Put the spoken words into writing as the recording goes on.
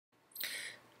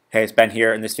Hey, it's Ben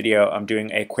here. In this video, I'm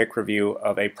doing a quick review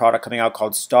of a product coming out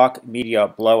called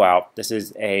StockMediaBlowout. This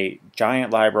is a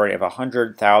giant library of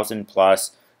 100,000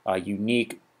 plus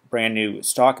unique, brand new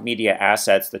stock media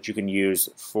assets that you can use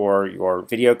for your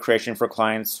video creation for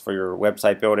clients, for your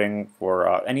website building,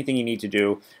 for anything you need to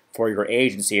do for your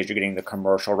agency as you're getting the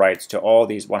commercial rights to all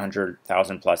these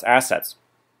 100,000 plus assets.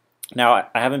 Now,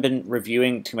 I haven't been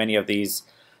reviewing too many of these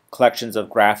collections of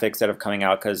graphics that are coming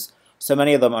out because so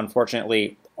many of them,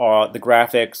 unfortunately, the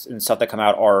graphics and stuff that come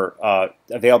out are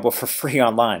available for free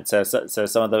online. So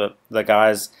some of the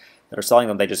guys that are selling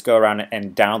them, they just go around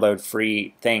and download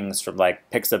free things from like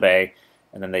Pixabay,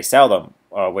 and then they sell them,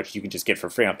 which you can just get for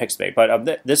free on Pixabay.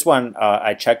 But this one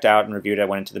I checked out and reviewed. I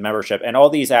went into the membership, and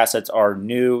all these assets are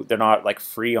new. They're not like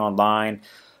free online.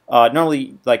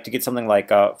 Normally, like to get something like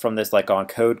from this, like on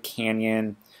Code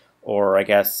Canyon, or I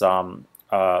guess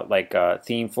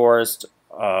Theme Forest.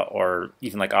 Or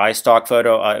even like iStock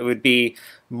Photo, it would be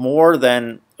more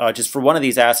than just for one of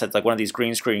these assets, like one of these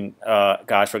green screen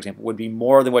guys, for example, would be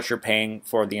more than what you're paying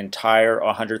for the entire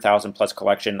 100,000 plus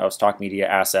collection of stock media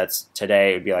assets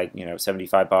today. It would be like, you know,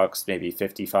 $75, maybe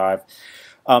 55.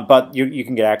 But you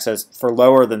can get access for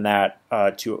lower than that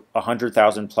to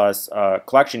 100,000 plus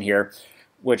collection here,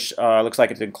 which looks like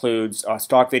it includes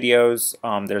stock videos.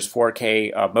 There's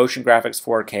 4K motion graphics,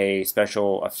 4K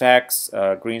special effects,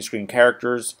 green screen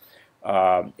characters,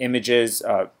 images,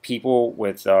 people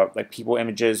with like people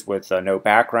images with no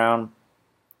background.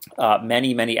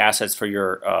 Many assets for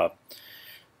your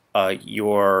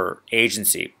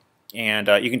agency. And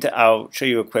you can. I'll show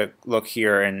you a quick look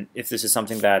here, and if this is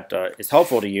something that is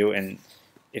helpful to you, and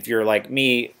if you're like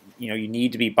me, you know, you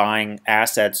need to be buying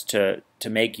assets to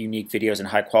make unique videos and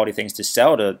high quality things to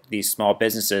sell to these small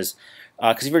businesses.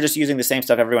 Because if you're just using the same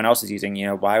stuff everyone else is using, you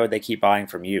know, why would they keep buying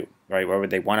from you, right? Why would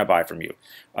they want to buy from you?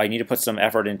 You need to put some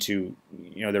effort into,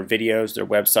 you know, their videos, their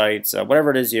websites,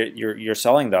 whatever it is you're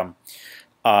selling them.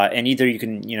 And either you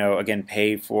can, you know, again,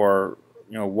 pay for,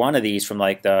 you know, one of these from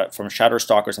like from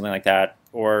Shutterstock or something like that,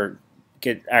 or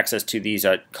get access to these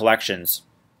collections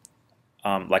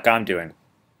like I'm doing.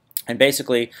 And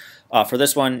basically, for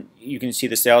this one, you can see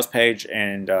the sales page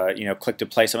and you know, click to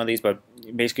play some of these. But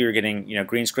basically, you're getting, you know,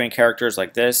 green screen characters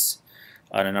like this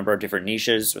in a number of different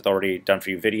niches with already done for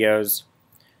you videos.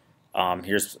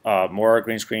 Here's more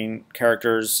green screen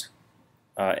characters,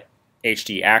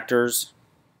 HD actors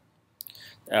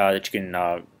that you can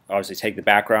obviously take the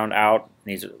background out.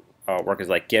 These work as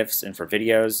like GIFs and for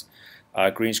videos.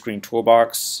 Green screen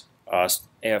toolbox,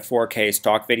 4K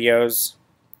stock videos.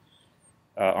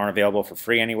 Aren't available for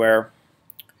free anywhere.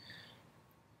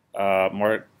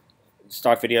 More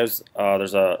stock videos.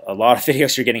 There's a lot of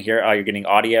videos you're getting here. You're getting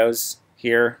audios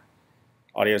here,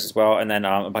 audios as well, and then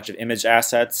a bunch of image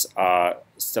assets,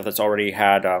 stuff that's already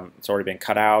had, it's already been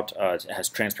cut out. It has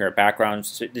transparent backgrounds.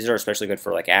 So these are especially good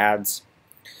for like ads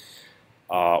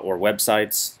or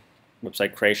websites,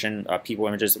 website creation, people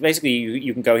images. Basically,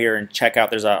 you can go here and check out.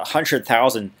 There's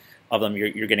 100,000 of them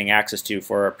you're getting access to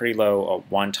for a pretty low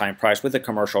one-time price with the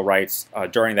commercial rights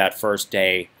during that first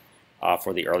day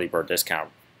for the early bird discount.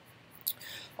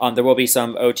 There will be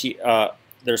some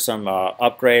there's some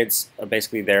upgrades.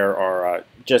 Basically, there are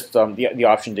just the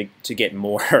option to get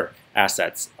more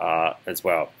assets as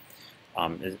well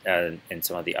in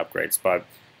some of the upgrades. But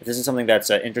if this is something that's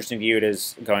interesting to you, it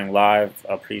is going live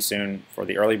pretty soon for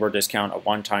the early bird discount, a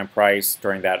one-time price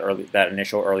during that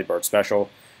initial early bird special.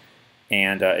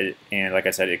 And like I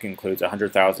said, it includes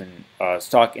 100,000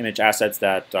 stock image assets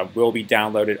that will be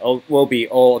downloaded, will be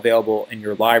all available in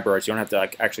your library. So you don't have to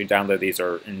like, actually download these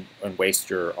and waste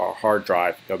your hard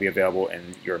drive. They'll be available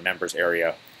in your members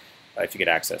area if you get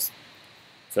access.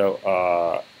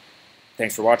 So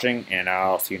thanks for watching, and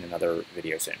I'll see you in another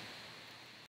video soon.